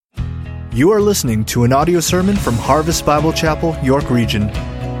You are listening to an audio sermon from Harvest Bible Chapel, York Region.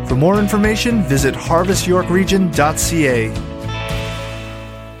 For more information, visit harvestyorkregion.ca.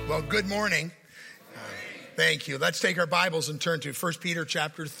 Well, good morning. Thank you. Let's take our Bibles and turn to 1 Peter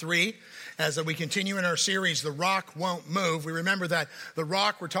chapter 3 as we continue in our series, The Rock Won't Move. We remember that the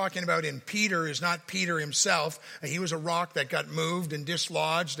rock we're talking about in Peter is not Peter himself. He was a rock that got moved and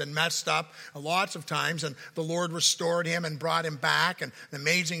dislodged and messed up lots of times, and the Lord restored him and brought him back. And an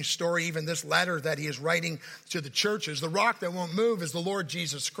amazing story, even this letter that he is writing to the churches. The rock that won't move is the Lord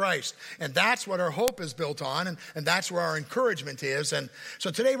Jesus Christ. And that's what our hope is built on, and that's where our encouragement is. And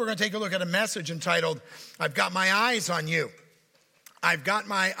so today we're going to take a look at a message entitled, I've Got My Eyes on You. I've got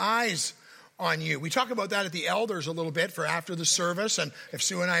my eyes on you. We talk about that at the elders a little bit for after the service, and if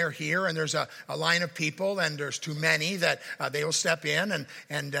Sue and I are here and there's a line of people and there's too many, that they will step in,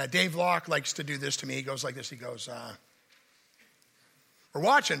 and Dave Locke likes to do this to me. He goes like this, he goes, we're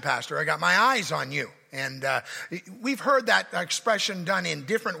watching, Pastor, I got my eyes on you. And we've heard that expression done in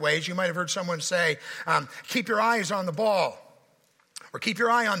different ways. You might have heard someone say, keep your eyes on the ball, or keep your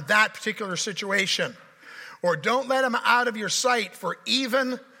eye on that particular situation, or don't let him out of your sight for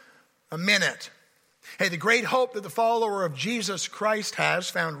even a minute. Hey, the great hope that the follower of Jesus Christ has,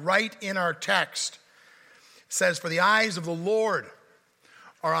 found right in our text, says, for the eyes of the Lord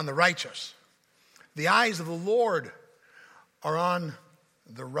are on the righteous. The eyes of the Lord are on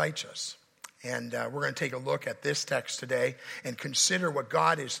the righteous. And we're going to take a look at this text today and consider what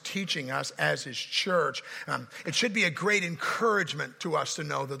God is teaching us as his church. It should be a great encouragement to us to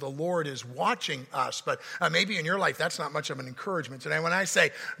know that the Lord is watching us. But maybe in your life, that's not much of an encouragement today. When I say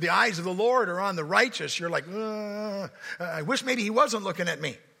the eyes of the Lord are on the righteous, you're like, I wish maybe he wasn't looking at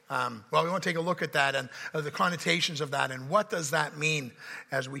me. Well, we want to take a look at that and the connotations of that and what does that mean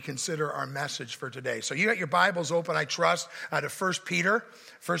as we consider our message for today. So you got your Bibles open, I trust, to 1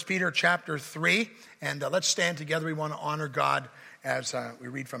 Peter chapter 3. And let's stand together. We want to honor God as we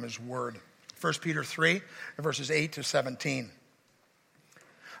read from his word. 1 Peter 3, verses 8 to 17.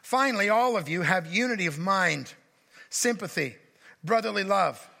 Finally, all of you have unity of mind, sympathy, brotherly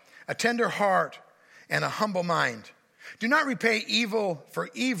love, a tender heart, and a humble mind. Do not repay evil for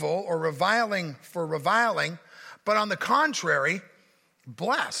evil or reviling for reviling, but on the contrary,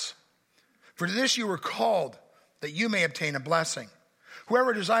 bless. For to this you were called, that you may obtain a blessing.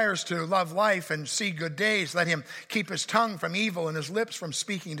 Whoever desires to love life and see good days, let him keep his tongue from evil and his lips from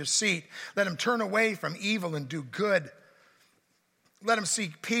speaking deceit. Let him turn away from evil and do good. Let him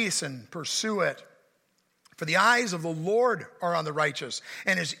seek peace and pursue it. For the eyes of the Lord are on the righteous,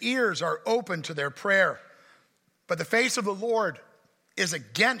 and his ears are open to their prayer. But the face of the Lord is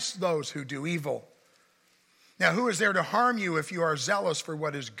against those who do evil. Now, who is there to harm you if you are zealous for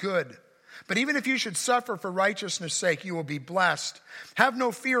what is good? But even if you should suffer for righteousness' sake, you will be blessed. Have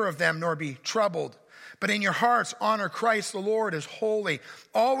no fear of them, nor be troubled. But in your hearts, honor Christ the Lord as holy,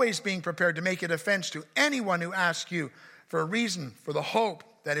 always being prepared to make a defense to anyone who asks you for a reason for the hope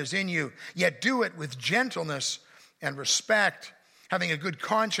that is in you. Yet do it with gentleness and respect, having a good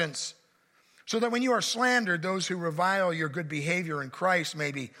conscience, so that when you are slandered, those who revile your good behavior in Christ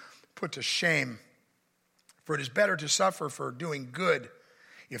may be put to shame. For it is better to suffer for doing good,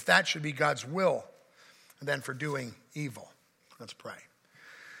 if that should be God's will, than for doing evil. Let's pray.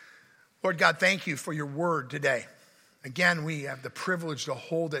 Lord God, thank you for your word today. Again, we have the privilege to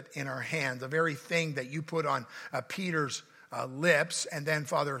hold it in our hand, the very thing that you put on Peter's lips, and then,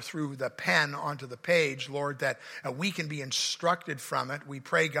 Father, through the pen onto the page, Lord, that we can be instructed from it. We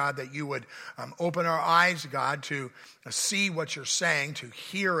pray, God, that you would open our eyes, God, to see what you're saying, to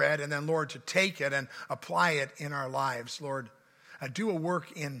hear it, and then, Lord, to take it and apply it in our lives. Lord, do a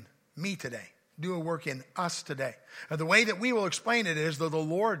work in me today. Do a work in us today. The way that we will explain it is that the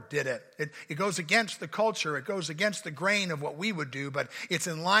Lord did it. It goes against the culture. It goes against the grain of what we would do, but it's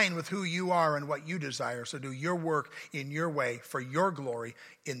in line with who you are and what you desire. So do your work in your way for your glory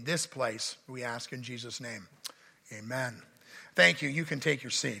in this place, we ask in Jesus' name. Amen. Thank you. You can take your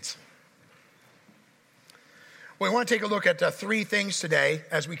seats. We want to take a look at three things today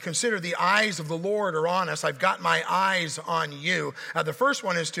as we consider the eyes of the Lord are on us. I've got my eyes on you. The first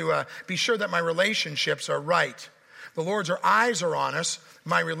one is to be sure that my relationships are right. The Lord's eyes are on us.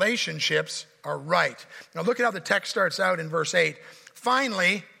 My relationships are right. Now look at how the text starts out in verse 8.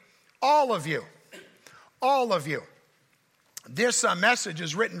 Finally, all of you. This message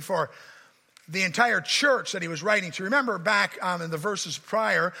is written for the entire church that he was writing to. Remember back in the verses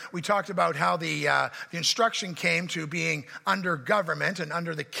prior, we talked about how the instruction came to being under government and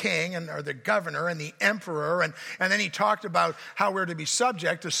under the king or the governor and the emperor. And then he talked about how we're to be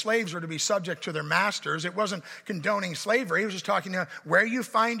subject. The slaves were to be subject to their masters. It wasn't condoning slavery. He was just talking to where you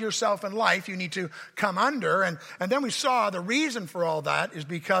find yourself in life, you need to come under. And then we saw the reason for all that is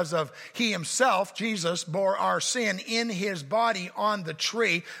because of he himself, Jesus, bore our sin in his body on the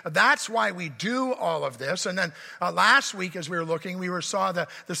tree. That's why we do all of this. And then last week as we were looking, we saw the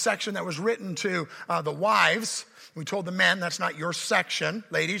section that was written to the wives. We told the men, that's not your section.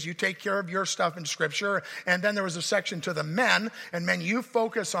 Ladies, you take care of your stuff in Scripture. And then there was a section to the men. And men, you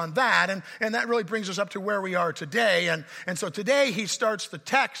focus on that. And that really brings us up to where we are today. And so today he starts the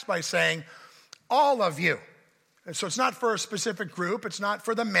text by saying, all of you. And so it's not for a specific group. It's not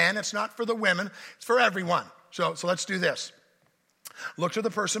for the men. It's not for the women. It's for everyone. So let's do this. Look to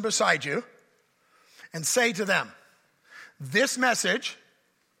the person beside you and say to them, this message.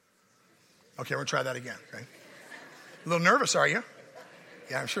 Okay, we're going to try that again. Okay. A little nervous, are you?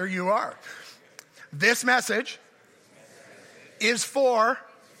 Yeah, I'm sure you are. This message is for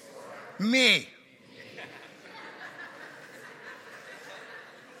me.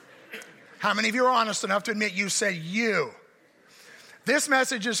 How many of you are honest enough to admit you said you? This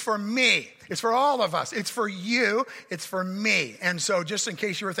message is for me. It's for all of us. It's for you. It's for me. And so just in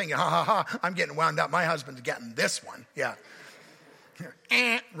case you were thinking, I'm getting wound up. My husband's getting this one. Yeah.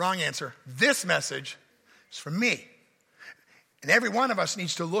 Wrong answer. This message is for me. And every one of us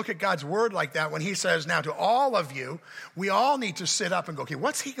needs to look at God's word like that when he says, now to all of you, we all need to sit up and go, okay,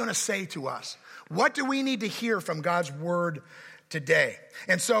 what's he going to say to us? What do we need to hear from God's word today?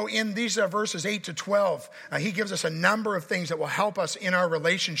 And so in these verses 8 to 12, he gives us a number of things that will help us in our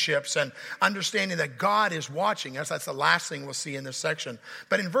relationships and understanding that God is watching us. That's the last thing we'll see in this section.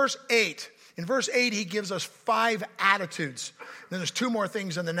 But in verse 8, he gives us 5 attitudes. Then there's 2 more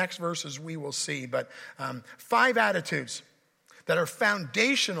things in the next verses we will see, but 5 attitudes that are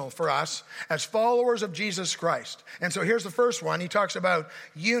foundational for us as followers of Jesus Christ. And so here's the first one. He talks about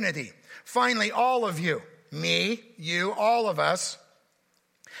unity. Finally, all of you, me, you, all of us,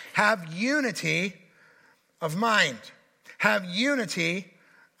 have unity of mind. Have unity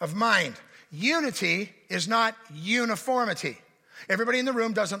of mind. Unity is not uniformity. Everybody in the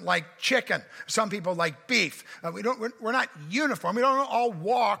room doesn't like chicken. Some people like beef. We're not uniform. We don't all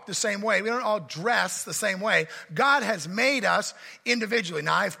walk the same way. We don't all dress the same way. God has made us individually.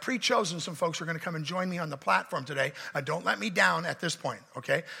 Now, I've pre-chosen some folks who are going to come and join me on the platform today. Don't let me down at this point,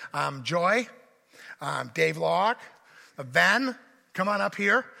 okay? Joy, Dave Locke, Ben, come on up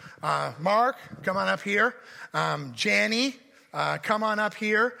here. Mark, come on up here. Janie, come on up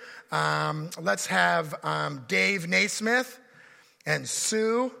here. Let's have Dave Naismith. And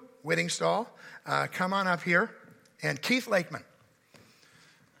Sue Whittingstall, come on up here. And Keith Lakeman.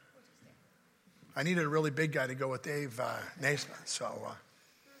 I needed a really big guy to go with Dave Naismith. So,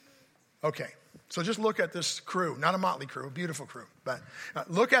 okay. So just look at this crew. Not a motley crew, a beautiful crew. But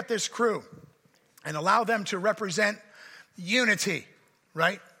look at this crew and allow them to represent unity,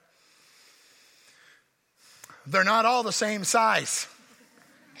 right? They're not all the same size.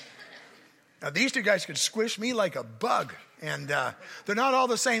 Now, these 2 guys could squish me like a bug. And they're not all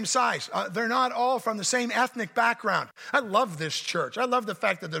the same size. They're not all from the same ethnic background. I love this church. I love the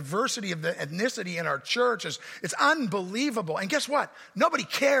fact that the diversity of the ethnicity in our church it's unbelievable. And guess what? Nobody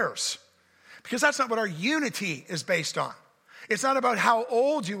cares. Because that's not what our unity is based on. It's not about how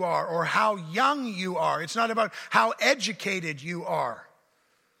old you are or how young you are. It's not about how educated you are.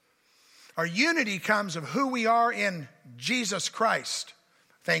 Our unity comes of who we are in Jesus Christ.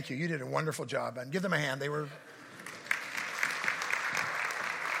 Thank you. You did a wonderful job. And give them a hand. They were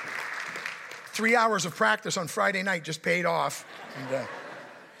 3 hours of practice on Friday night just paid off. And,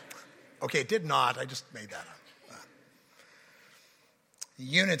 okay, it did not. I just made that up.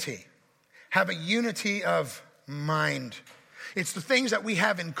 Unity. Have a unity of mind. It's the things that we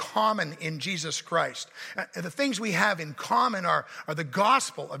have in common in Jesus Christ. The things we have in common are the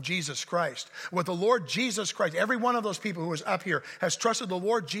gospel of Jesus Christ. With the Lord Jesus Christ, every one of those people who was up here has trusted the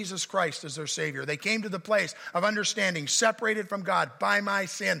Lord Jesus Christ as their Savior. They came to the place of understanding, separated from God by my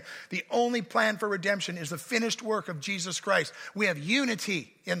sin. The only plan for redemption is the finished work of Jesus Christ. We have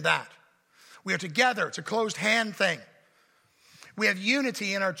unity in that. We are together. It's a closed hand thing. We have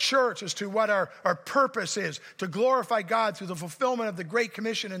unity in our church as to what our purpose is, to glorify God through the fulfillment of the Great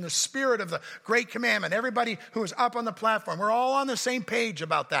Commission and the spirit of the Great Commandment. Everybody who is up on the platform, we're all on the same page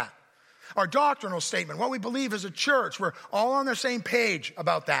about that. Our doctrinal statement, what we believe as a church, we're all on the same page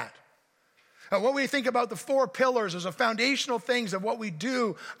about that. What we think about the 4 pillars as a foundational things of what we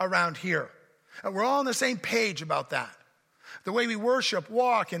do around here. We're all on the same page about that. The way we worship,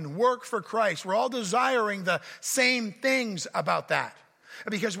 walk, and work for Christ. We're all desiring the same things about that.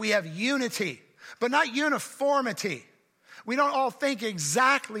 Because we have unity, but not uniformity. We don't all think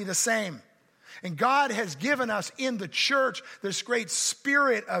exactly the same. And God has given us in the church this great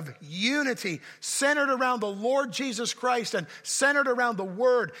spirit of unity centered around the Lord Jesus Christ and centered around the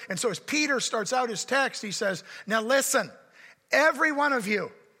Word. And so as Peter starts out his text, he says, now listen, every one of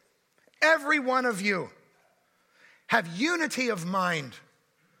you have unity of mind.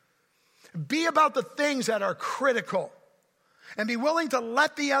 Be about the things that are critical and be willing to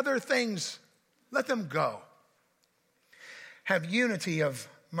let the other things, let them go. Have unity of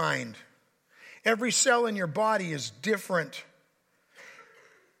mind. Every cell in your body is different.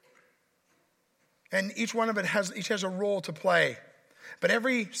 And each one of it has a role to play. But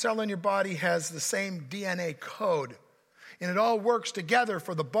every cell in your body has the same DNA code. And it all works together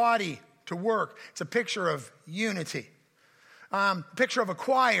for the body to work. It's a picture of unity. Picture of a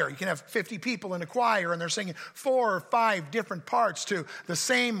choir. You can have 50 people in a choir and they're singing 4 or 5 different parts to the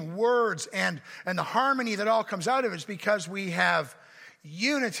same words. And the harmony that all comes out of it is because we have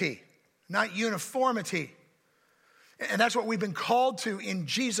unity, not uniformity. And that's what we've been called to in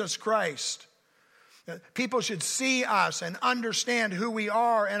Jesus Christ. People should see us and understand who we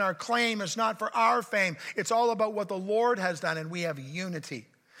are, and our claim is not for our fame. It's all about what the Lord has done, and we have unity.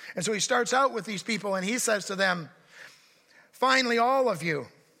 And so he starts out with these people and he says to them, finally, all of you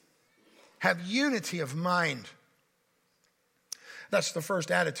have unity of mind. That's the first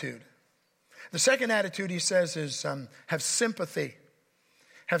attitude. The second attitude, he says, is have sympathy.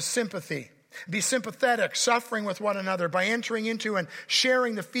 Have sympathy. Be sympathetic, suffering with one another by entering into and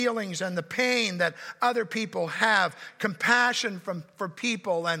sharing the feelings and the pain that other people have. Compassion for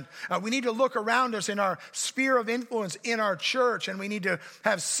people. And we need to look around us in our sphere of influence in our church, and we need to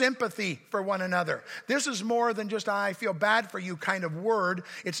have sympathy for one another. This is more than just I feel bad for you kind of word.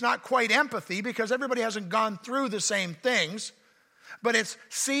 It's not quite empathy because everybody hasn't gone through the same things. But it's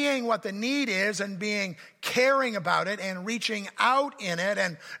seeing what the need is and caring about it and reaching out in it,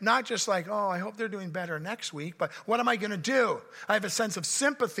 and not just like, oh, I hope they're doing better next week, but what am I going to do? I have a sense of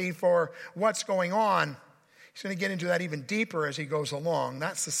sympathy for what's going on. He's going to get into that even deeper as he goes along.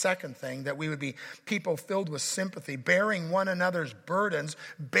 That's the second thing, that we would be people filled with sympathy, bearing one another's burdens,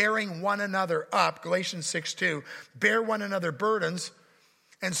 bearing one another up. Galatians 6:2, bear one another burdens,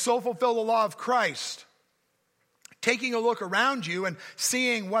 and so fulfill the law of Christ. Taking a look around you and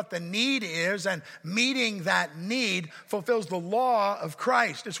seeing what the need is and meeting that need fulfills the law of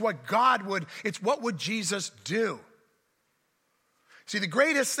Christ. It's what would Jesus do? See, the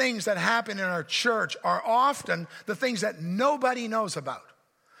greatest things that happen in our church are often the things that nobody knows about.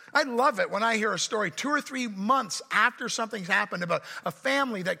 I love it when I hear a story 2 or 3 months after something's happened about a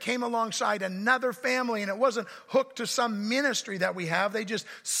family that came alongside another family, and it wasn't hooked to some ministry that we have. They just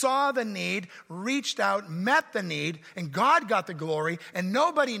saw the need, reached out, met the need, and God got the glory, and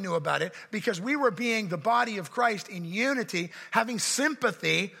nobody knew about it because we were being the body of Christ in unity, having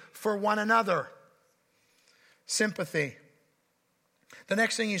sympathy for one another. Sympathy. The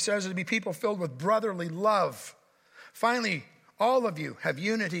next thing he says is to be people filled with brotherly love. Finally, all of you have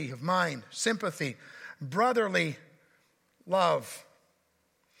unity of mind, sympathy, brotherly love.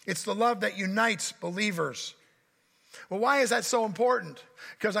 It's the love that unites believers. Well, why is that so important?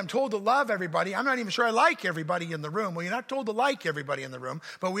 Because I'm told to love everybody. I'm not even sure I like everybody in the room. Well, you're not told to like everybody in the room,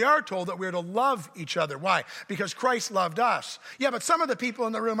 but we are told that we're to love each other. Why? Because Christ loved us. Yeah, but some of the people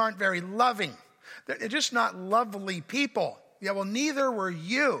in the room aren't very loving. They're just not lovely people. Yeah, well, neither were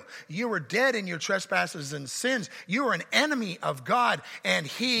you. You were dead in your trespasses and sins. You were an enemy of God, and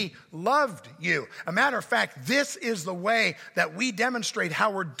he loved you. A matter of fact, this is the way that we demonstrate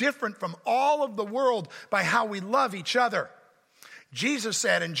how we're different from all of the world, by how we love each other. Jesus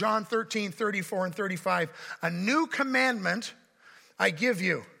said in John 13:34 and 35, a new commandment I give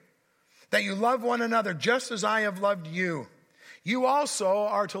you, that you love one another just as I have loved you. You also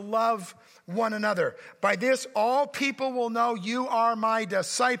are to love one another. By this, all people will know you are my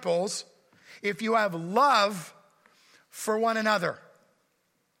disciples, if you have love for one another.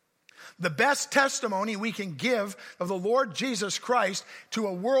 The best testimony we can give of the Lord Jesus Christ to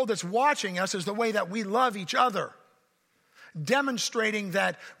a world that's watching us is the way that we love each other, demonstrating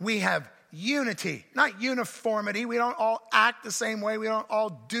that we have unity, not uniformity. We don't all act the same way. We don't all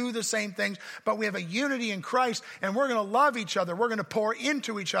do the same things, but we have a unity in Christ, and we're going to love each other. We're going to pour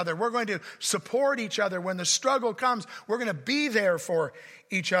into each other. We're going to support each other. When the struggle comes, we're going to be there for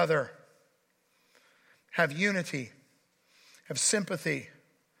each other. Have unity, have sympathy,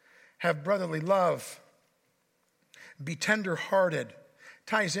 have brotherly love, be tender-hearted,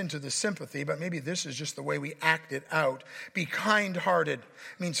 ties into the sympathy, but maybe this is just the way we act it out. Be kind-hearted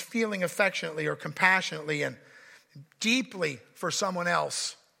means feeling affectionately or compassionately and deeply for someone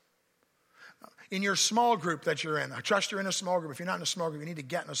else. In your small group that you're in, I trust you're in a small group. If you're not in a small group, you need to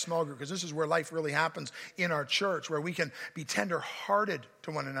get in a small group, because this is where life really happens in our church, where we can be tender-hearted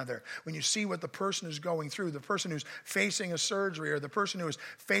to one another. When you see what the person is going through, the person who's facing a surgery, or the person who is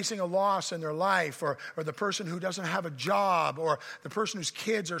facing a loss in their life, or the person who doesn't have a job, or the person whose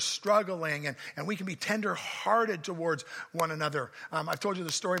kids are struggling, and we can be tender-hearted towards one another. I've told you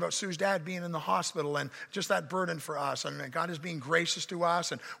the story about Sue's dad being in the hospital, and just that burden for us. And God is being gracious to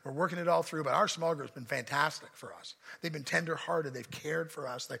us, and we're working it all through. But our small group's been fantastic for us. They've been tender-hearted. They've cared for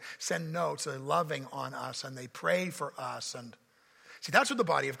us. They send notes. They're loving on us, and they pray for us. And see, that's what the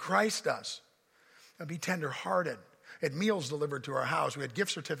body of Christ does. Be tender-hearted. At meals delivered to our house, we had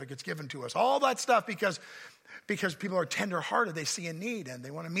gift certificates given to us. All that stuff because people are tender-hearted. They see a need, and they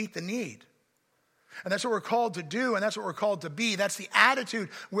want to meet the need. And that's what we're called to do, and that's what we're called to be. That's the attitude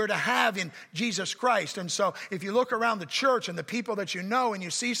we're to have in Jesus Christ. And so if you look around the church and the people that you know and you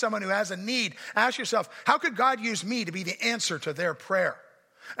see someone who has a need, ask yourself, how could God use me to be the answer to their prayer?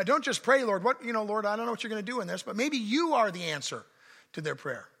 Don't just pray, Lord, Lord, I don't know what you're going to do in this, but maybe you are the answer to their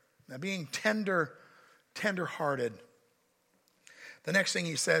prayer. Now, being tender-hearted. The next thing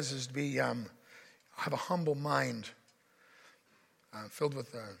he says is to be have a humble mind, filled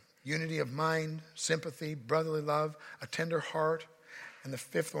with unity of mind, sympathy, brotherly love, a tender heart. And the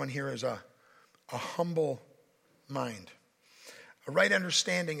fifth one here is a humble mind. A right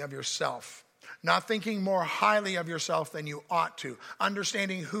understanding of yourself. Not thinking more highly of yourself than you ought to.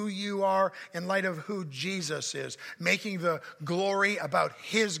 Understanding who you are in light of who Jesus is. Making the glory about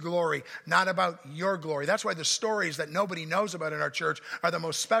his glory, not about your glory. That's why the stories that nobody knows about in our church are the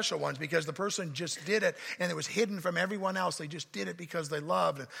most special ones, because the person just did it and it was hidden from everyone else. They just did it because they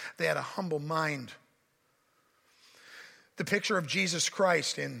loved and they had a humble mind. The picture of Jesus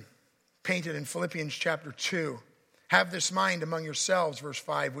Christ painted in Philippians chapter 2. Have this mind among yourselves, verse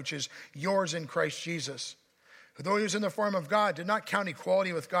 5, which is yours in Christ Jesus, who though he was in the form of God, did not count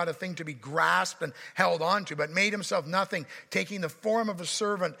equality with God a thing to be grasped and held on to, but made himself nothing, taking the form of a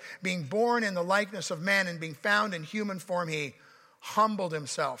servant, being born in the likeness of men, and being found in human form, he humbled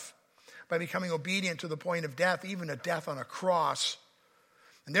himself by becoming obedient to the point of death, even a death on a cross.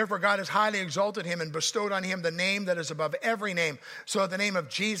 And therefore God has highly exalted him and bestowed on him the name that is above every name, so at the name of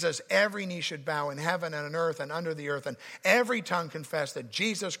Jesus every knee should bow in heaven and on earth and under the earth, and every tongue confess that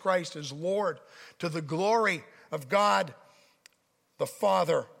Jesus Christ is Lord, to the glory of God the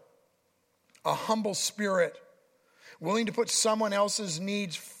Father. A humble spirit, willing to put someone else's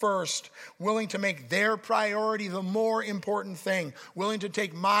needs first, willing to make their priority the more important thing, willing to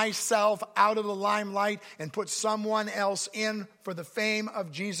take myself out of the limelight and put someone else in for the fame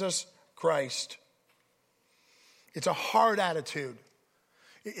of Jesus Christ. It's a hard attitude.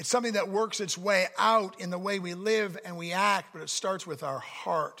 It's something that works its way out in the way we live and we act, but it starts with our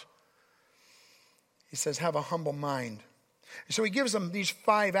heart. He says, have a humble mind. So he gives them these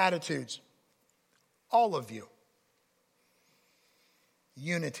 5 attitudes. All of you.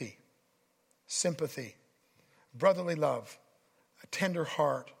 Unity, sympathy, brotherly love, a tender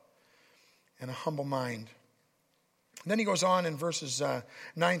heart, and a humble mind. And then he goes on in verses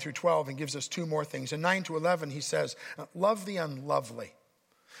 9 through 12 and gives us 2 more things. In 9 to 11 he says, love the unlovely.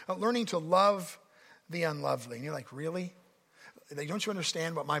 Learning to love the unlovely. And you're like, really? Don't you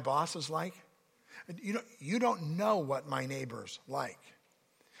understand what my boss is like? You don't know what my neighbor's like.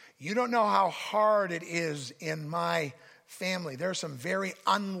 You don't know how hard it is in my family. There are some very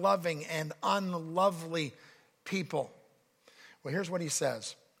unloving and unlovely people. Well, here's what he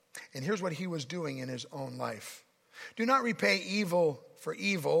says. And here's what he was doing in his own life. Do not repay evil for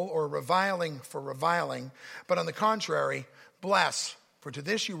evil or reviling for reviling, but on the contrary, bless. For to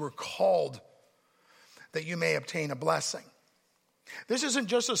this you were called, that you may obtain a blessing. This isn't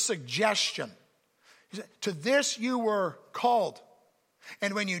just a suggestion. To this you were called.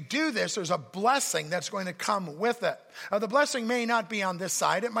 And when you do this, there's a blessing that's going to come with it. The blessing may not be on this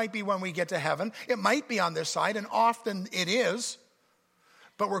side. It might be when we get to heaven. It might be on this side, and often it is.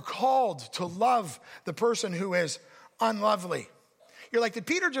 But we're called to love the person who is unlovely. You're like, did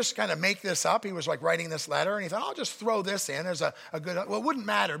Peter just kind of make this up? He was like writing this letter, and he thought, I'll just throw this in as a good... Well, it wouldn't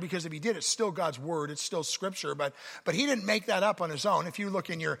matter, because if he did, it's still God's word. It's still scripture. But he didn't make that up on his own. If you look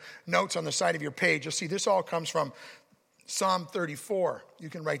in your notes on the side of your page, you'll see this all comes from Psalm 34. You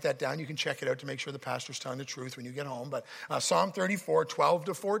can write that down. You can check it out to make sure the pastor's telling the truth when you get home. But Psalm 34, 12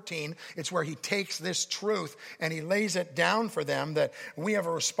 to 14, it's where he takes this truth and he lays it down for them that we have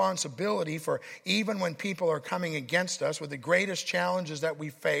a responsibility for, even when people are coming against us with the greatest challenges that we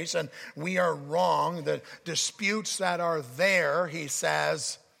face and we are wrong, the disputes that are there, he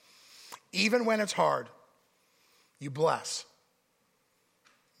says, even when it's hard, you bless.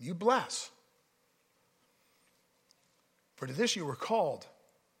 You bless. For to this you were called.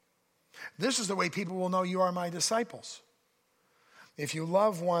 This is the way people will know you are my disciples. If you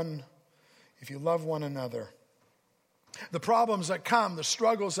love one another. The problems that come, the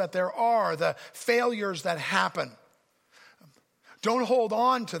struggles that there are, the failures that happen, don't hold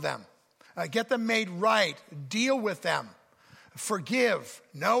on to them. Get them made right. Deal with them. Forgive.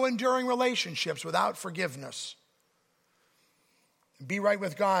 No enduring relationships without forgiveness. Be right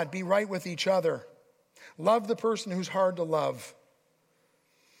with God. Be right with each other. Love the person who's hard to love.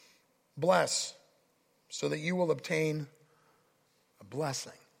 Bless so that you will obtain a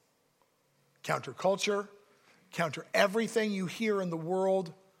blessing. Counterculture, counter everything you hear in the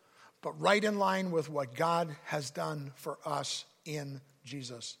world, but right in line with what God has done for us in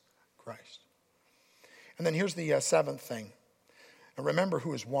Jesus Christ. And then here's the seventh thing. And remember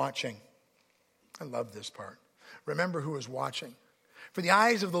who is watching. I love this part. Remember who is watching. For the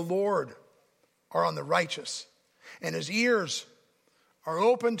eyes of the Lord are on the righteous, and his ears are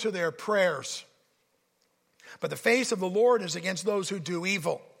open to their prayers. But the face of the Lord is against those who do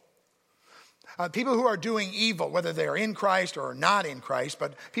evil. People who are doing evil, whether they are in Christ or not in Christ,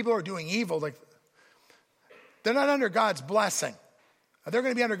 but people who are doing evil, they're not under God's blessing. They're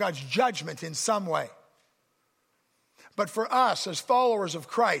going to be under God's judgment in some way. But for us, as followers of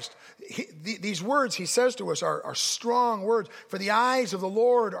Christ, these words he says to us are strong words. For the eyes of the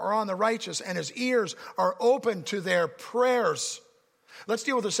Lord are on the righteous, and his ears are open to their prayers. Let's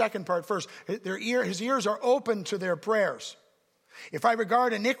deal with the second part first. His ears are open to their prayers. If I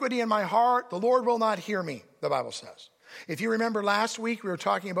regard iniquity in my heart, the Lord will not hear me, the Bible says. If you remember last week, we were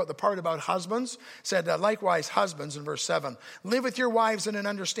talking about the part about husbands. It said, likewise, husbands, in verse 7, live with your wives in an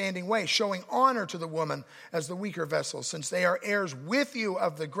understanding way, showing honor to the woman as the weaker vessel, since they are heirs with you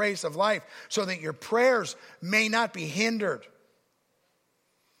of the grace of life, so that your prayers may not be hindered.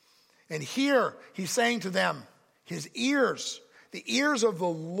 And here, he's saying to them, his ears, the ears of the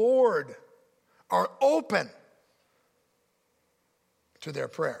Lord are open to their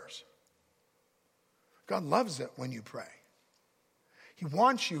prayers. God loves it when you pray. He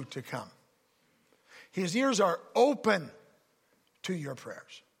wants you to come. His ears are open to your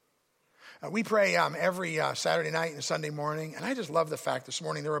prayers. We pray every Saturday night and Sunday morning, and I just love the fact this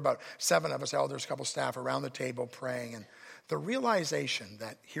morning there were about 7 of us elders, a couple staff around the table praying, and the realization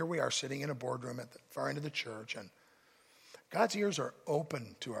that here we are sitting in a boardroom at the far end of the church, and God's ears are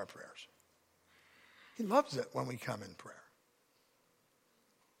open to our prayers. He loves it when we come in prayer.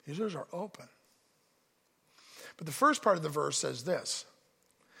 His ears are open. But the first part of the verse says this: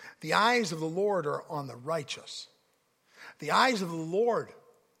 the eyes of the Lord are on the righteous. The eyes of the Lord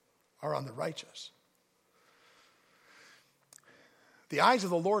are on the righteous. The eyes of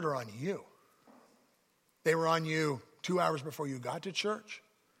the Lord are on you. They were on you 2 hours before you got to church.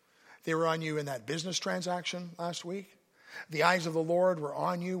 They were on you in that business transaction last week. The eyes of the Lord were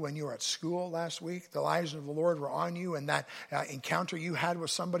on you when you were at school last week. The eyes of the Lord were on you in that encounter you had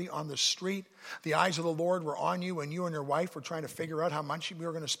with somebody on the street. The eyes of the Lord were on you when you and your wife were trying to figure out how much we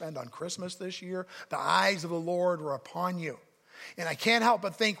were going to spend on Christmas this year. The eyes of the Lord were upon you. And I can't help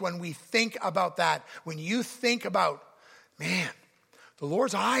but think when we think about that, when you think about, man, the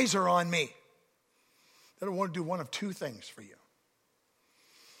Lord's eyes are on me, that'll want to do one of two things for you.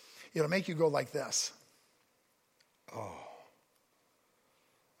 It'll make you go like this. Oh,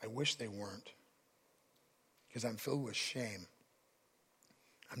 I wish they weren't, because I'm filled with shame.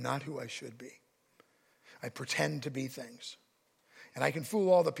 I'm not who I should be. I pretend to be things. And I can fool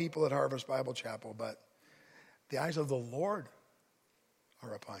all the people at Harvest Bible Chapel, but the eyes of the Lord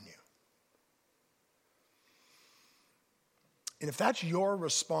are upon you. And if that's your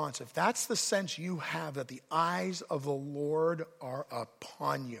response, if that's the sense you have, that the eyes of the Lord are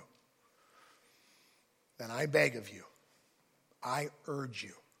upon you, then I beg of you, I urge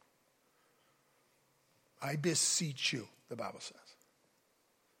you, I beseech you, the Bible says.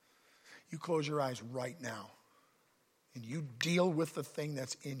 You close your eyes right now and you deal with the thing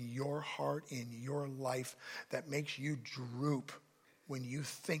that's in your heart, in your life, that makes you droop when you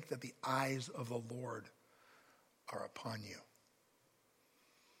think that the eyes of the Lord are upon you.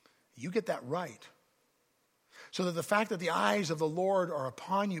 You get that right. So that the fact that the eyes of the Lord are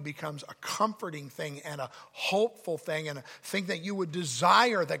upon you becomes a comforting thing and a hopeful thing and a thing that you would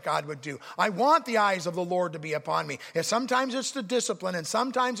desire that God would do. I want the eyes of the Lord to be upon me. And sometimes it's to discipline and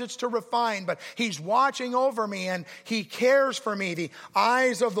sometimes it's to refine, but he's watching over me and he cares for me. The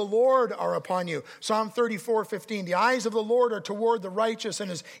eyes of the Lord are upon you. Psalm 34:15, the eyes of the Lord are toward the righteous and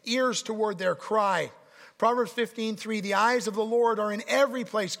his ears toward their cry. Proverbs 15:3, the eyes of the Lord are in every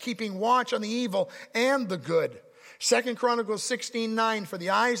place, keeping watch on the evil and the good. 2 Chronicles 16:9, for the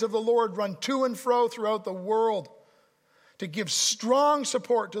eyes of the Lord run to and fro throughout the world to give strong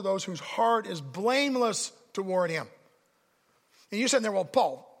support to those whose heart is blameless toward him. And you said there, well,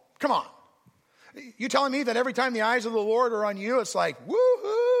 Paul, come on. You telling me that every time the eyes of the Lord are on you, it's like,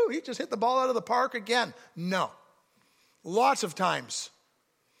 woo-hoo, he just hit the ball out of the park again? No. Lots of times.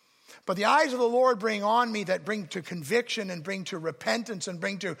 But the eyes of the Lord bring on me that bring to conviction and bring to repentance and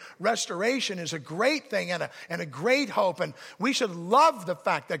bring to restoration is a great thing and a great hope. And we should love the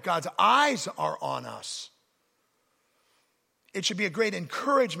fact that God's eyes are on us. It should be a great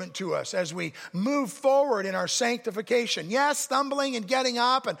encouragement to us as we move forward in our sanctification. Yes, stumbling and getting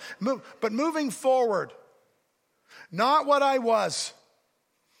up, but moving forward. Not what I was,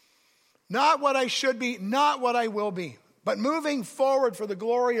 not what I should be, not what I will be. But moving forward for the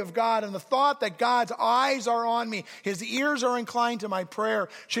glory of God and the thought that God's eyes are on me, his ears are inclined to my prayer,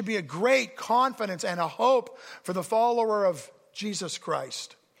 should be a great confidence and a hope for the follower of Jesus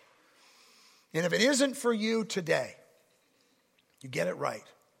Christ. And if it isn't for you today, you get it right.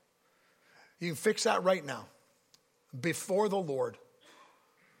 You can fix that right now before the Lord.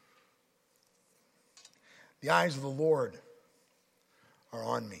 The eyes of the Lord are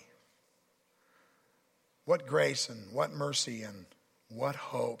on me. What grace and what mercy and what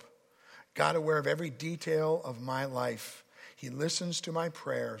hope. God, aware of every detail of my life. He listens to my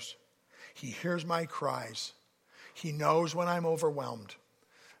prayers. He hears my cries. He knows when I'm overwhelmed.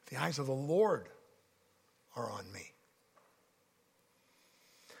 The eyes of the Lord are on me.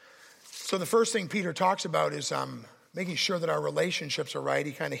 So the first thing Peter talks about is making sure that our relationships are right.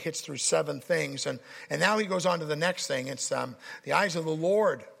 He kind of hits through 7 things. And now he goes on to the next thing. It's the eyes of the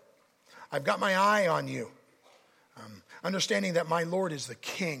Lord. I've got my eye on you. Understanding that my Lord is the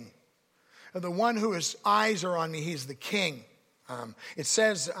King. The one whose eyes are on me, he's the King. It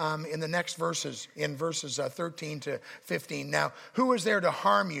says in the next verses, in verses 13 to 15, now, who is there to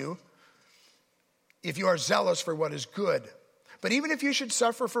harm you if you are zealous for what is good? But even if you should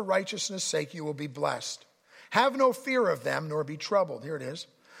suffer for righteousness' sake, you will be blessed. Have no fear of them, nor be troubled. Here it is.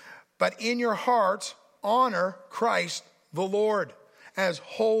 But in your hearts, honor Christ the Lord as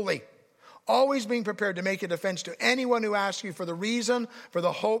holy, always being prepared to make a defense to anyone who asks you for the reason for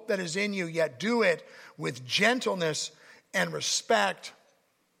the hope that is in you, yet do it with gentleness and respect.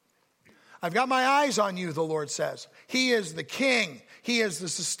 I've got my eyes on you, the Lord says. He is the King. He is the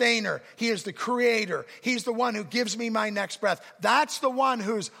sustainer. He is the creator. He's the one who gives me my next breath. That's the one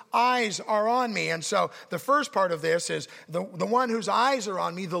whose eyes are on me. And so the first part of this is the one whose eyes are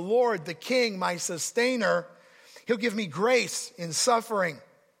on me, the Lord, the King, my sustainer. He'll give me grace in suffering.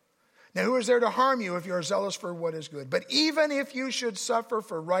 Now, who is there to harm you if you are zealous for what is good? But even if you should suffer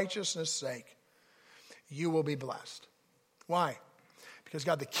for righteousness' sake, you will be blessed. Why? Because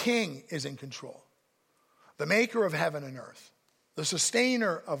God the King is in control. The maker of heaven and earth. The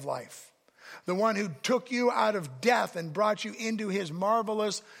sustainer of life. The one who took you out of death and brought you into his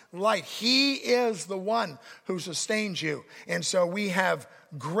marvelous light. He is the one who sustains you. And so we have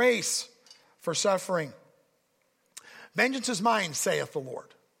grace for suffering. Vengeance is mine, saith the Lord.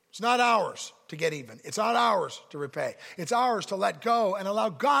 It's not ours to get even. It's not ours to repay. It's ours to let go and allow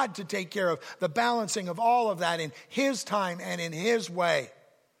God to take care of the balancing of all of that in his time and in his way.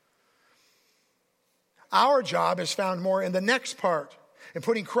 Our job is found more in the next part, in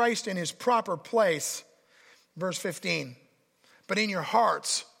putting Christ in his proper place. Verse 15. But in your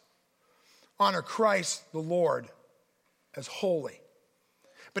hearts, honor Christ the Lord as holy.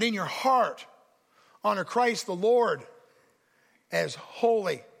 But in your heart, honor Christ the Lord as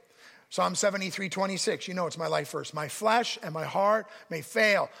holy. Psalm 73:26, you know it's my life verse. My flesh and my heart may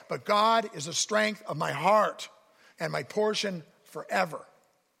fail, but God is the strength of my heart and my portion forever.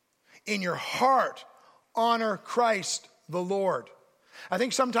 In your heart, honor Christ the Lord. I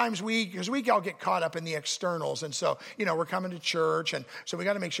think sometimes because we all get caught up in the externals. And so, we're coming to church. And so we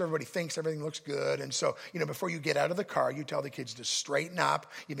got to make sure everybody thinks everything looks good. And so, before you get out of the car, you tell the kids to straighten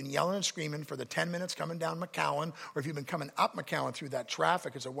up. You've been yelling and screaming for the 10 minutes coming down McCowan. Or if you've been coming up McCowan through that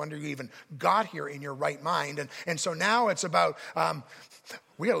traffic, it's a wonder you even got here in your right mind. And so now it's about,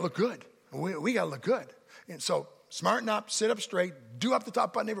 we got to look good. We got to look good. And so smarten up, sit up straight, do up the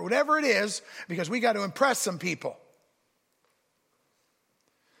top button, whatever it is, because we got to impress some people.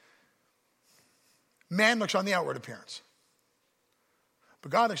 Man looks on the outward appearance,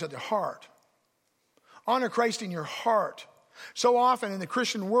 but God looks at the heart. Honor Christ in your heart. So often in the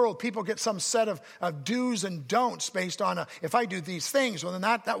Christian world, people get some set of do's and don'ts based on, if I do these things, well, then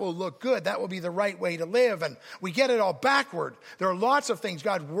that will look good. That will be the right way to live. And we get it all backward. There are lots of things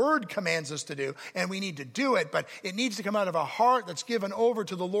God's word commands us to do, and we need to do it. But it needs to come out of a heart that's given over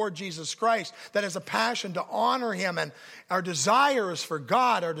to the Lord Jesus Christ, that has a passion to honor him. And our desire is for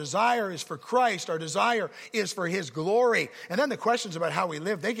God. Our desire is for Christ. Our desire is for his glory. And then the questions about how we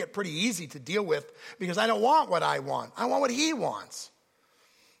live, they get pretty easy to deal with, because I don't want what I want. I want what he wants.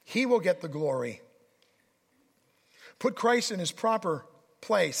 He will get the glory. Put Christ in his proper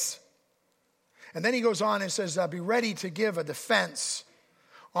place. And then he goes on and says, be ready to give a defense.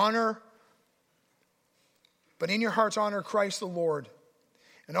 Honor, but in your hearts honor Christ the Lord.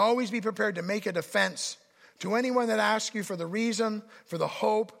 And always be prepared to make a defense to anyone that asks you for the reason, for the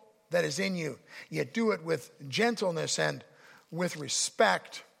hope that is in you. Yet do it with gentleness and with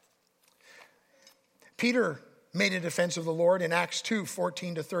respect. Peter made a defense of the Lord in Acts 2,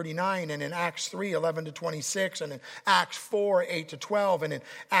 14 to 39, and in Acts 3, 11 to 26, and in Acts 4, 8 to 12, and in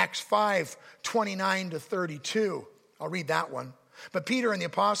Acts 5, 29 to 32. I'll read that one. But Peter and the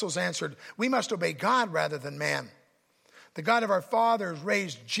apostles answered, we must obey God rather than man. The God of our fathers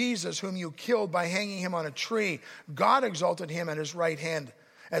raised Jesus, whom you killed by hanging him on a tree. God exalted him at his right hand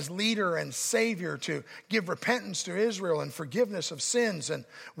as leader and savior to give repentance to Israel and forgiveness of sins. And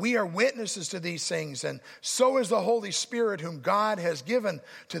we are witnesses to these things. And so is the Holy Spirit, whom God has given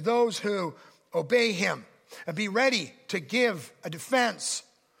to those who obey him. And be ready to give a defense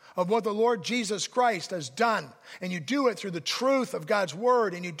of what the Lord Jesus Christ has done. And you do it through the truth of God's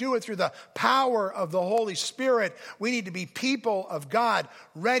word, and you do it through the power of the Holy Spirit. We need to be people of God,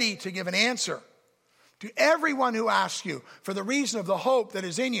 ready to give an answer to everyone who asks you for the reason of the hope that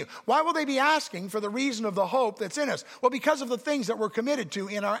is in you. Why will they be asking for the reason of the hope that's in us? Well, because of the things that we're committed to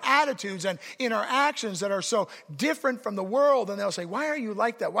in our attitudes and in our actions that are so different from the world. And they'll say, why are you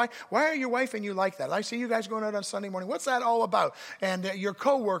like that? Why are your wife and you like that? I see you guys going out on Sunday morning. What's that all about? And your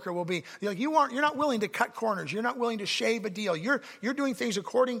coworker will be, like, you're not willing to cut corners. You're not willing to shave a deal. You're doing things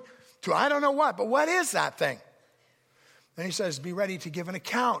according to I don't know what, but what is that thing? And he says, be ready to give an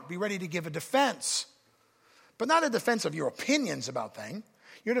account. Be ready to give a defense. But not a defense of your opinions about things.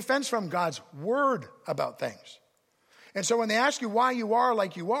 Your defense from God's word about things. And so when they ask you why you are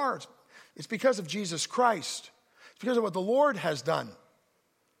like you are, it's because of Jesus Christ. It's because of what the Lord has done.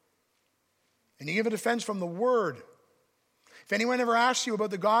 And you give a defense from the word. If anyone ever asks you about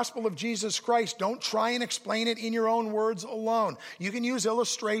the gospel of Jesus Christ, don't try and explain it in your own words alone. You can use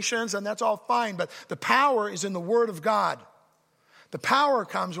illustrations, and that's all fine, but the power is in the word of God. The power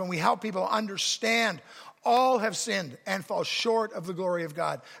comes when we help people understand all have sinned and fall short of the glory of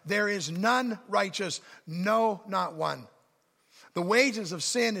God. There is none righteous, no, not one. The wages of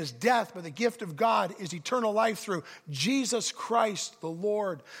sin is death, but the gift of God is eternal life through Jesus Christ the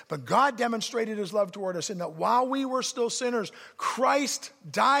Lord. But God demonstrated his love toward us in that while we were still sinners, Christ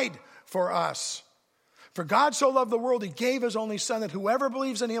died for us. For God so loved the world, he gave his only Son, that whoever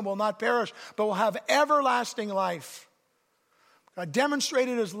believes in him will not perish, but will have everlasting life. God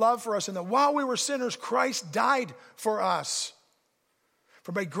demonstrated his love for us in that while we were sinners, Christ died for us.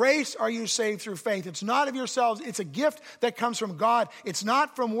 For by grace are you saved through faith. It's not of yourselves. It's a gift that comes from God. It's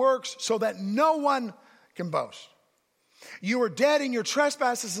not from works, so that no one can boast. You were dead in your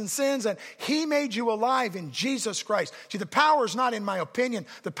trespasses and sins, and he made you alive in Jesus Christ. See, the power is not in my opinion.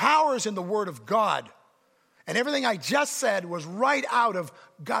 The power is in the word of God. And everything I just said was right out of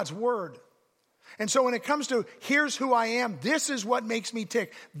God's word. And so when it comes to here's who I am, this is what makes me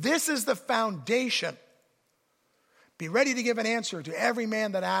tick. This is the foundation. Be ready to give an answer to every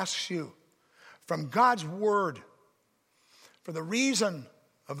man that asks you from God's word for the reason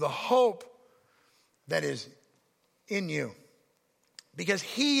of the hope that is in you. Because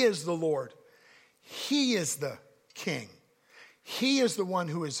he is the Lord. He is the King. He is the one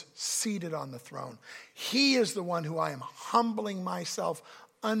who is seated on the throne. He is the one who I am humbling myself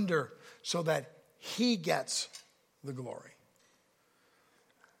under so that he gets the glory.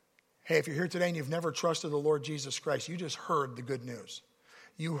 Hey, if you're here today and you've never trusted the Lord Jesus Christ, you just heard the good news.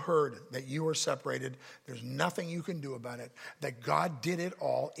 You heard that you are separated. There's nothing you can do about it. That God did it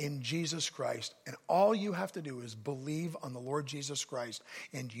all in Jesus Christ. And all you have to do is believe on the Lord Jesus Christ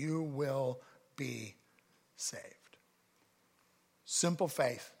and you will be saved. Simple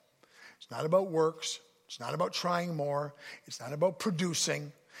faith. It's not about works. It's not about trying more. It's not about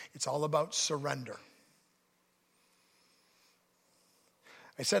producing. It's all about surrender.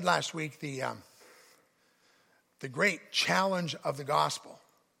 I said last week the great challenge of the gospel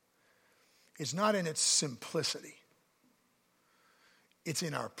is not in its simplicity. It's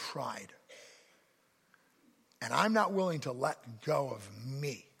in our pride. And I'm not willing to let go of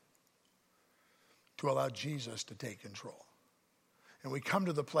me to allow Jesus to take control. And we come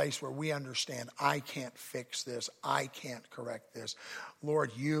to the place where we understand, I can't fix this. I can't correct this. Lord,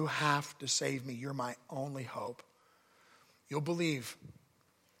 you have to save me. You're my only hope. You'll believe,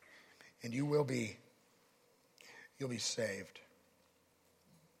 and you'll be saved.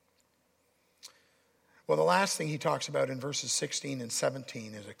 Well, the last thing he talks about in verses 16 and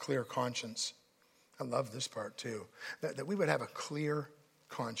 17 is a clear conscience. I love this part too, that we would have a clear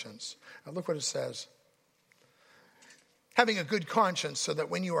conscience. Now look what it says. Having a good conscience so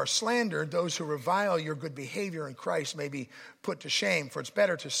that when you are slandered, those who revile your good behavior in Christ may be put to shame. For it's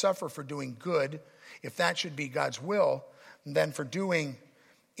better to suffer for doing good, if that should be God's will, than for doing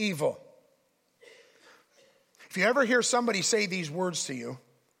evil. If you ever hear somebody say these words to you,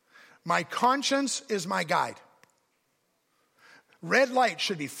 my conscience is my guide. Red light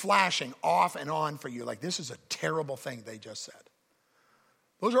should be flashing off and on for you, like this is a terrible thing they just said.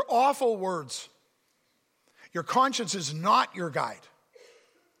 Those are awful words. Your conscience is not your guide.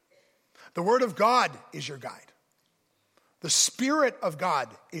 The Word of God is your guide. The Spirit of God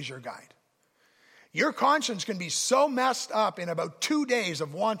is your guide. Your conscience can be so messed up in about 2 days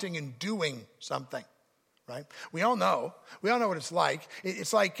of wanting and doing something, right? We all know what it's like.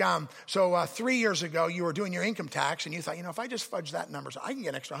 It's like, 3 years ago, you were doing your income tax and you thought, if I just fudge that number, so I can get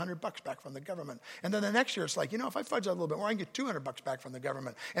an extra $100 back from the government. And then the next year, it's like, if I fudge that a little bit more, I can get $200 back from the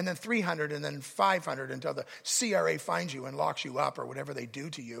government. And then $300 and then $500 until the CRA finds you and locks you up or whatever they do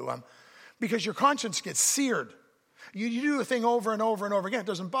to you. Because your conscience gets seared. You do a thing over and over and over again. It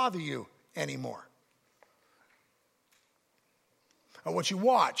doesn't bother you anymore. What you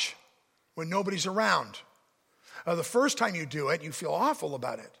watch when nobody's around. The first time you do it, you feel awful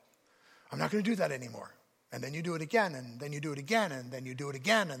about it. I'm not going to do that anymore. And then you do it again, and then you do it again, and then you do it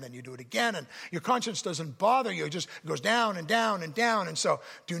again, and then you do it again. And your conscience doesn't bother you. It just goes down and down and down. And so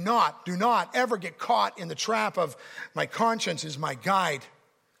do not ever get caught in the trap of my conscience is my guide.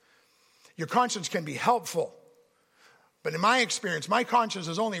 Your conscience can be helpful. But in my experience, my conscience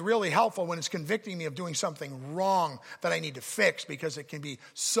is only really helpful when it's convicting me of doing something wrong that I need to fix, because it can be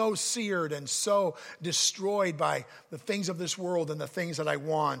so seared and so destroyed by the things of this world and the things that I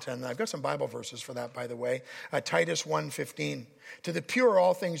want. And I've got some Bible verses for that, by the way. Titus 1:15. To the pure,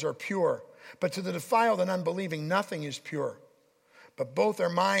 all things are pure, but to the defiled and unbelieving, nothing is pure. But both their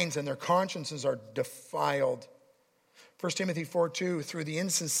minds and their consciences are defiled. 1 Timothy 4:2, through the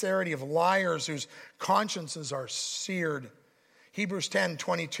insincerity of liars whose consciences are seared. Hebrews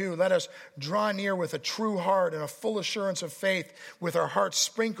 10:22, let us draw near with a true heart and a full assurance of faith, with our hearts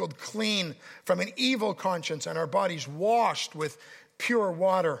sprinkled clean from an evil conscience and our bodies washed with pure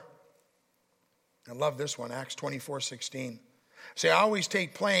water. I love this one, Acts 24:16. Say, I always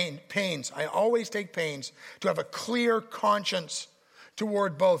take pains to have a clear conscience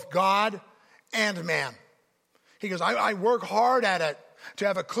toward both God and man. He goes, I work hard at it to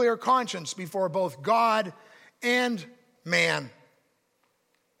have a clear conscience before both God and man.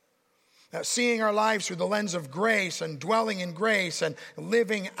 Now, seeing our lives through the lens of grace and dwelling in grace and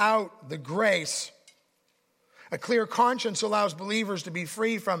living out the grace. A clear conscience allows believers to be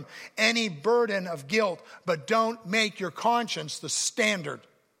free from any burden of guilt, but don't make your conscience the standard.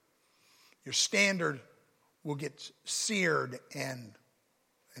 Your standard will get seared and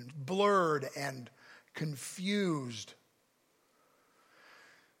blurred and confused.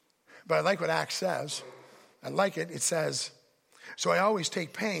 But I like what Acts says. I like it. It says, so I always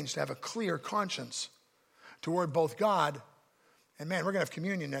take pains to have a clear conscience toward both God and man. We're going to have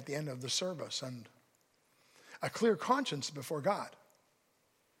communion at the end of the service, and a clear conscience before God.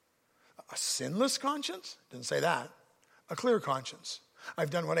 A sinless conscience? Didn't say that. A clear conscience.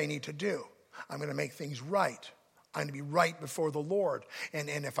 I've done what I need to do. I'm going to make things right. I'm going to be right before the Lord. And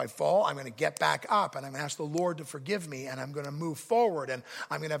if I fall, I'm going to get back up, and I'm going to ask the Lord to forgive me, and I'm going to move forward, and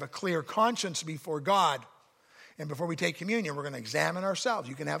I'm going to have a clear conscience before God. And before we take communion, we're going to examine ourselves.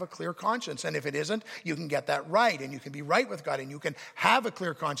 You can have a clear conscience, and if it isn't, you can get that right, and you can be right with God, and you can have a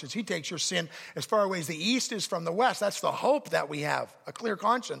clear conscience. He takes your sin as far away as the east is from the west. That's the hope that we have, a clear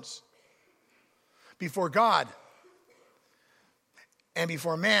conscience before God and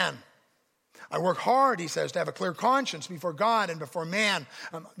before man. I work hard, he says, to have a clear conscience before God and before man.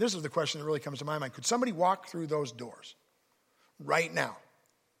 This is the question that really comes to my mind. Could somebody walk through those doors right now?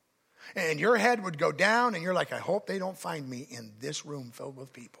 And your head would go down, and you're like, I hope they don't find me in this room filled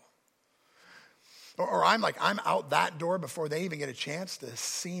with people. Or I'm out that door before they even get a chance to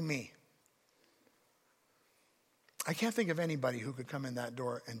see me. I can't think of anybody who could come in that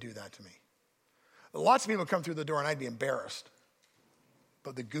door and do that to me. Lots of people come through the door and I'd be embarrassed.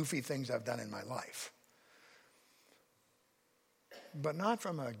 But the goofy things I've done in my life. But not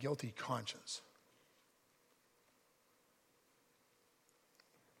from a guilty conscience.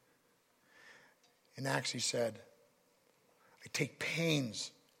 In Acts he said, I take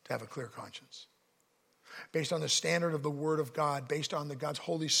pains to have a clear conscience. Based on the standard of the Word of God, based on God's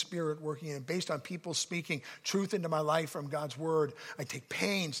Holy Spirit working in it, based on people speaking truth into my life from God's Word, I take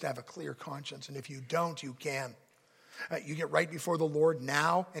pains to have a clear conscience. And if you don't, you can. You get right before the Lord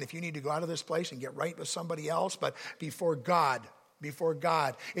now, and if you need to go out of this place and get right with somebody else, but before God.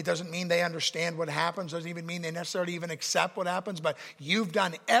 It doesn't mean they understand what happens, doesn't even mean they necessarily even accept what happens, but you've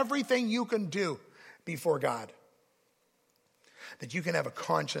done everything you can do before God. That you can have a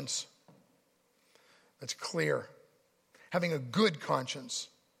conscience that's clear. Having a good conscience.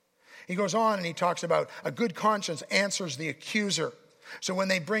 He goes on and he talks about a good conscience answers the accuser. So when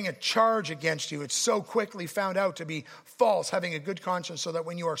they bring a charge against you, it's so quickly found out to be false. Having a good conscience so that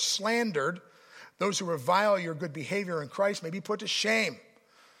when you are slandered, those who revile your good behavior in Christ may be put to shame.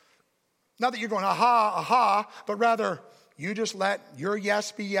 Not that you're going, aha, aha, but rather you just let your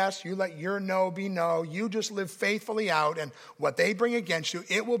yes be yes. You let your no be no. You just live faithfully out. And what they bring against you,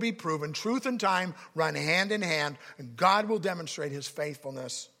 it will be proven. Truth and time run hand in hand. And God will demonstrate his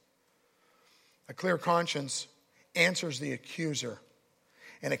faithfulness. A clear conscience answers the accuser.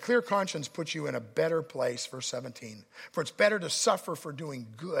 And a clear conscience puts you in a better place, verse 17. For it's better to suffer for doing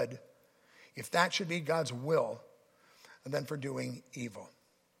good, if that should be God's will, than for doing evil.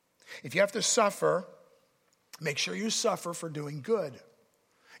 If you have to suffer, make sure you suffer for doing good.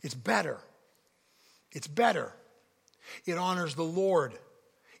 It's better. It's better. It honors the Lord.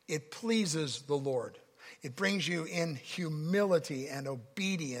 It pleases the Lord. It brings you in humility and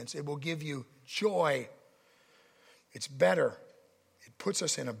obedience. It will give you joy. It's better. It puts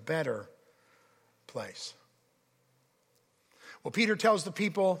us in a better place. Well, Peter tells the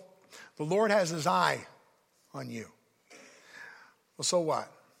people, the Lord has his eye on you. Well, so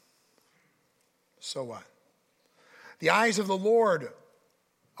what? So what? The eyes of the Lord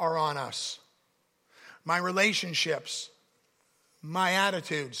are on us. My relationships, my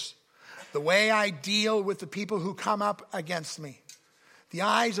attitudes, the way I deal with the people who come up against me. The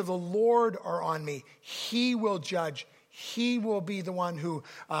eyes of the Lord are on me. He will judge. He will be the one who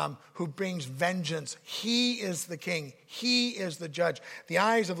brings vengeance. He is the king. He is the judge. The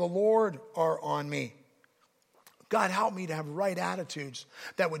eyes of the Lord are on me. God, help me to have right attitudes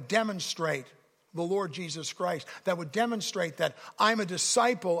that would demonstrate the Lord Jesus Christ, that would demonstrate that I'm a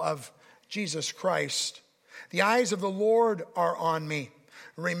disciple of Jesus Christ. The eyes of the Lord are on me.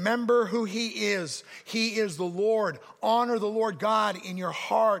 Remember who he is. He is the Lord. Honor the Lord God in your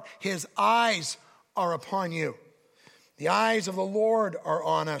heart. His eyes are upon you. The eyes of the Lord are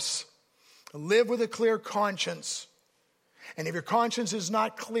on us. Live with a clear conscience. And if your conscience is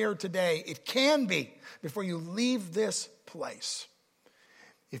not clear today, it can be before you leave this place,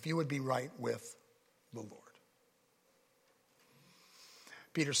 if you would be right with the Lord.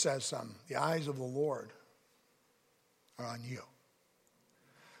 Peter says, the eyes of the Lord are on you.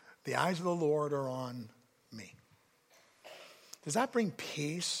 The eyes of the Lord are on me. Does that bring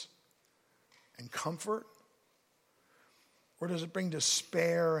peace and comfort? Or does it bring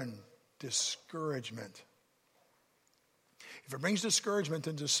despair and discouragement? If it brings discouragement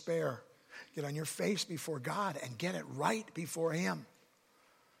and despair, get on your face before God and get it right before him.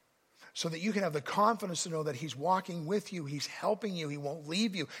 So that you can have the confidence to know that he's walking with you. He's helping you. He won't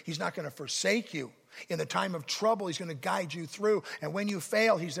leave you. He's not going to forsake you. In the time of trouble, he's going to guide you through. And when you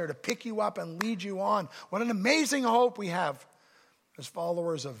fail, he's there to pick you up and lead you on. What an amazing hope we have as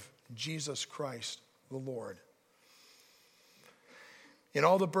followers of Jesus Christ, the Lord. In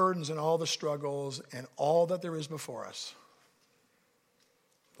all the burdens and all the struggles and all that there is before us,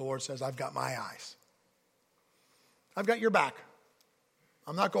 the Lord says, I've got my eyes. I've got your back.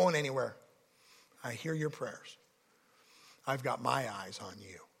 I'm not going anywhere. I hear your prayers. I've got my eyes on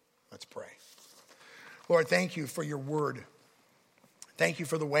you. Let's pray. Lord, thank you for your word. Thank you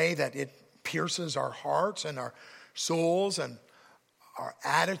for the way that it pierces our hearts and our souls and our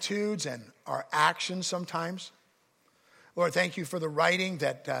attitudes and our actions sometimes. Lord, thank you for the writing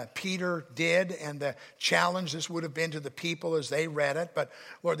that Peter did and the challenge this would have been to the people as they read it. But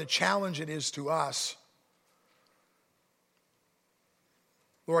Lord, the challenge it is to us.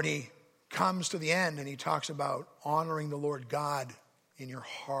 Lord, he comes to the end and he talks about honoring the Lord God in your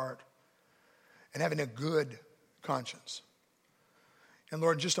heart and having a good conscience. And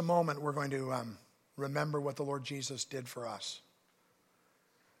Lord, in just a moment, we're going to remember what the Lord Jesus did for us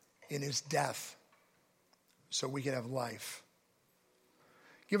in his death so we could have life.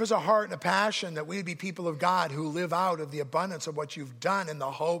 Give us a heart and a passion that we would be people of God who live out of the abundance of what you've done and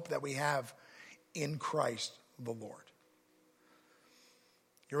the hope that we have in Christ the Lord.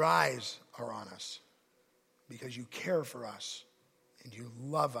 Your eyes are on us because you care for us and you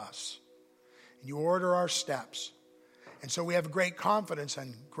love us and you order our steps. And so we have great confidence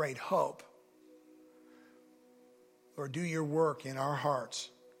and great hope. Lord, do your work in our hearts,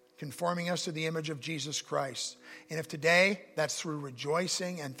 conforming us to the image of Jesus Christ. And if today that's through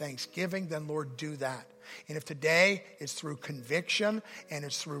rejoicing and thanksgiving, then Lord, do that. And if today it's through conviction and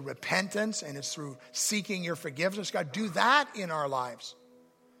it's through repentance and it's through seeking your forgiveness, God, do that in our lives,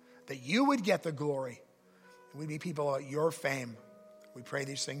 that you would get the glory. And we'd be people of your fame. We pray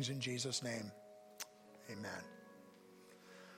these things in Jesus' name. Amen.